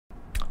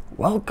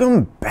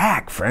Welcome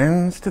back,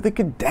 friends, to the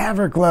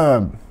Cadaver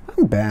Club.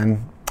 I'm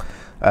Ben.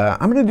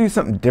 I'm going to do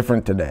something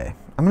different today.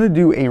 I'm going to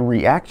do a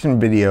reaction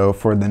video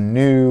for the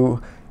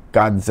new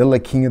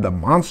Godzilla King of the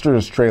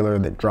Monsters trailer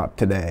that dropped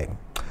today.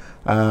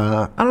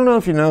 I don't know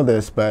if you know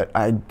this, but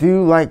I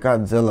do like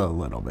Godzilla a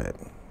little bit.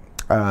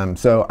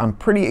 So I'm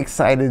pretty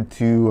excited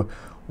to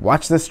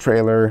watch this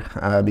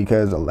trailer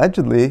because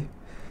allegedly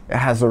it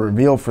has a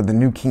reveal for the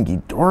new King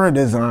Ghidorah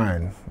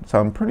design. So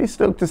I'm pretty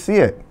stoked to see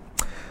it.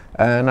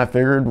 And I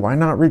figured, why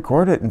not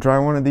record it and try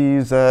one of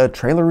these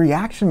trailer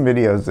reaction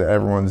videos that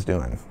everyone's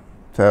doing.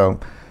 So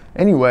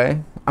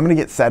anyway, I'm gonna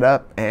get set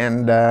up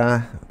and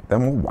then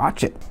we'll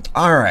watch it.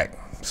 All right,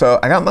 so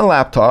I got my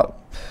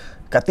laptop,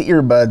 got the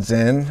earbuds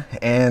in,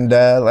 and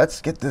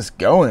let's get this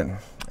going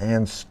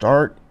and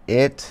start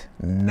it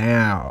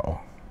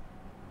now.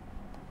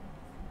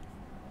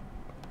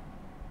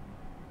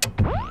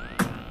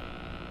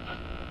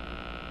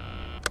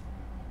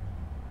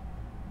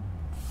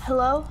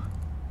 Hello?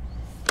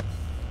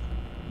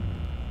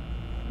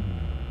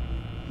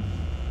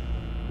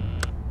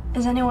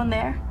 Is anyone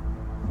there?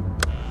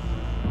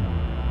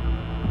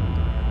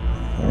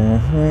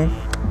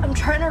 I'm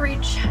trying to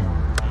reach.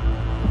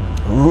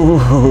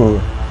 Ooh.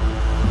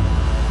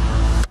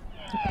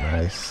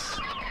 Nice.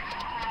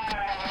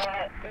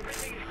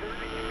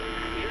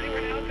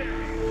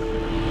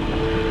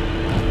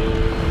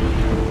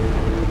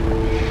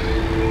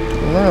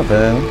 Hello,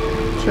 Ben.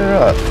 Cheer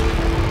up.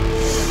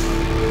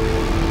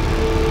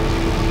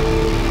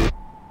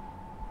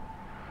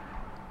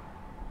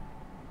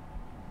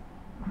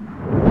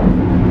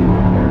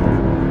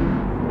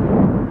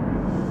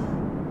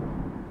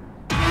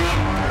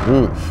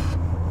 Oof.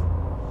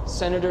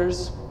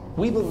 Senators,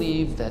 we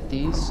believe that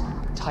these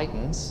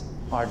titans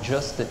are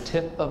just the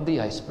tip of the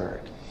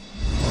iceberg.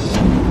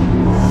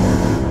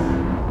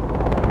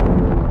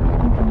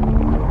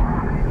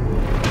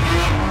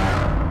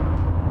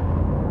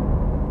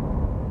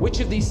 Which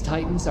of these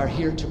titans are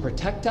here to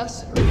protect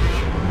us?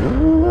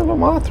 Ooh, little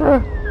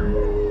Mothra.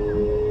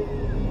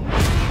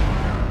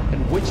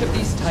 And which of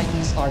these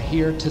titans are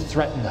here to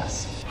threaten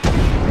us?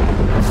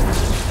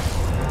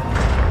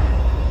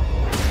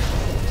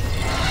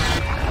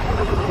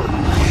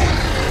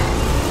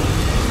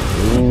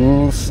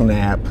 Ooh,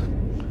 snap.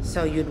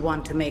 So you'd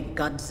want to make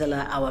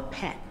Godzilla our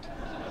pet?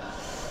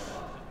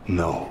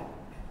 No.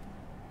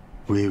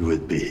 We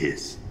would be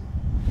his.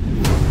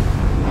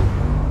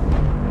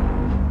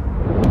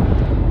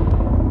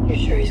 You're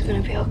sure he's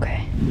gonna be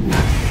okay?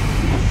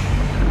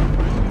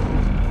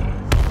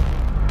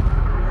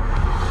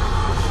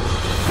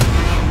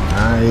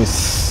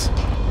 Nice.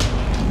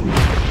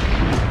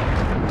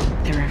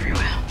 They're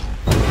everywhere.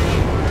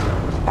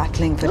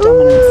 Battling for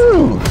dominance.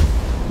 Ooh.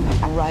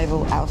 A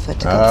rival alpha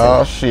to Oh,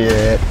 Godzilla.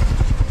 shit.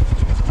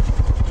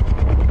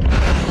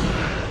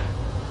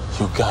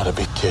 You gotta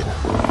be kidding.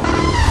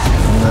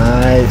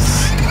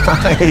 Nice.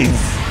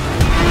 Nice.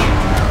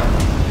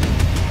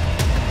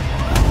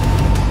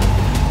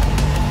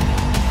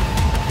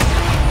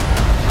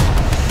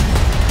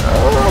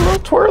 Oh, a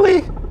little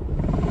twirly.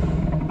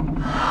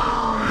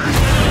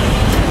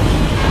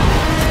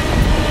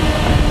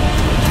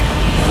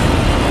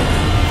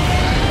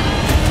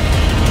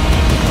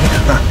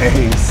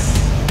 Nice.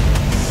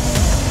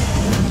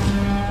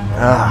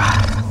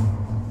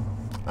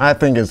 I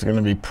think it's going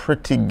to be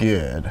pretty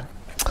good.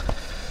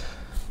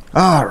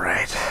 All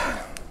right.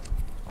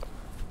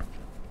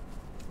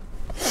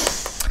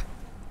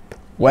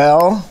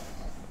 Well,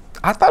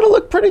 I thought it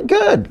looked pretty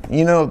good.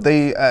 You know,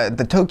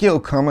 the Tokyo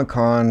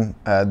Comic-Con,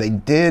 they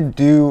did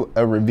do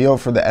a reveal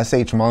for the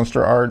SH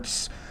Monster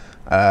Arts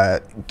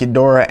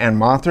Ghidorah and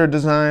Mothra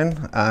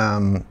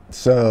design.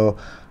 So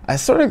I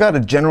sort of got a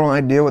general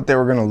idea what they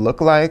were going to look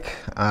like.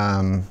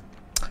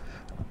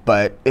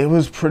 But it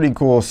was pretty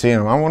cool seeing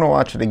them. I want to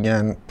watch it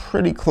again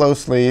pretty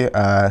closely.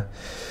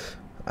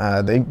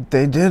 They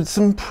did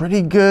some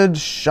pretty good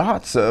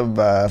shots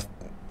of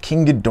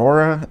King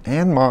Ghidorah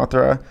and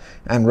Mothra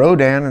and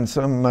Rodan and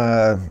some,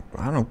 I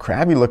don't know,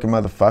 crabby looking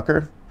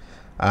motherfucker.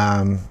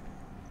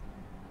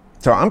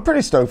 So I'm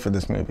pretty stoked for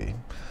this movie.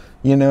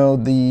 You know,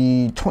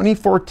 the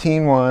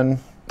 2014 one,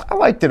 I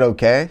liked it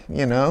okay,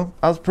 you know.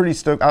 I was pretty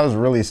stoked. I was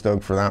really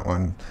stoked for that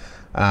one.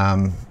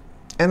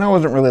 And I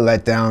wasn't really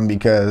let down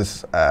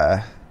because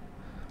I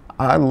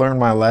learned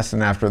my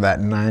lesson after that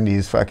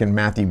 90s fucking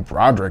Matthew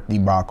Broderick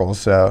debacle.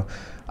 So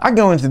I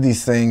go into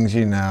these things,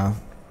 you know,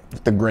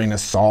 with a grain of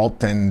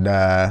salt, and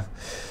I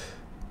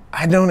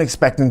don't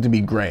expect them to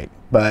be great.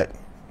 But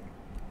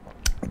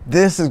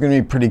this is going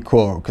to be pretty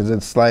cool because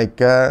it's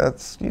like,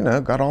 it's, you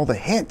know, got all the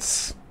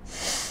hits.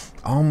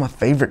 All my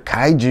favorite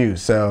kaiju.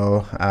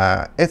 So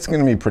it's going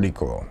to be pretty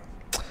cool.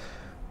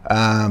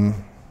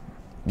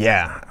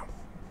 Yeah.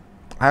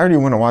 I already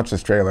want to watch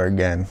this trailer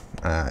again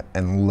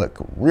and look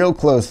real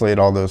closely at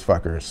all those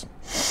fuckers.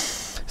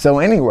 So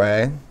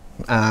anyway,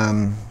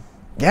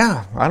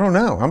 yeah, I don't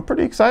know. I'm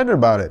pretty excited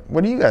about it.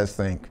 What do you guys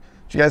think?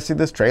 Did you guys see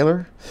this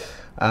trailer?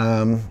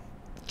 Do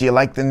you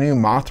like the new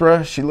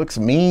Mothra? She looks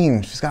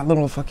mean. She's got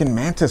little fucking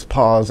mantis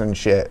paws and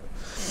shit.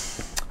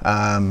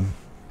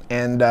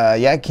 And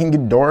yeah, King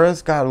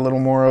Ghidorah's got a little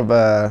more of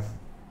a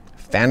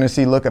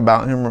fantasy look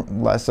about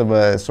him, less of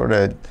a sort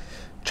of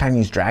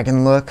Chinese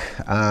dragon look.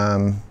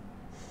 And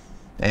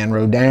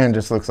Rodan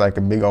just looks like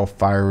a big old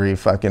fiery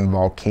fucking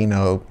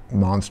volcano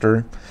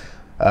monster,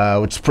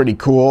 which is pretty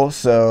cool.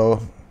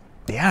 So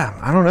yeah,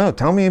 I don't know.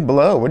 Tell me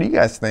below. What do you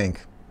guys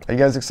think? Are you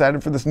guys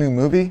excited for this new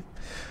movie?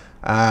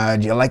 Do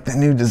you like the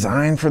new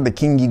design for the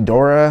King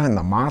Ghidorah and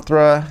the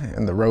Mothra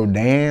and the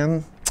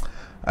Rodan?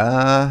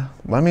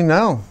 Let me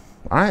know.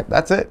 All right,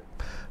 that's it.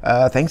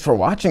 Thanks for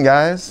watching,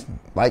 guys.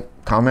 Like,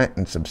 comment,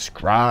 and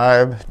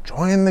subscribe.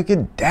 Join the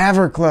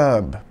Cadaver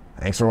Club.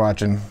 Thanks for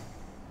watching.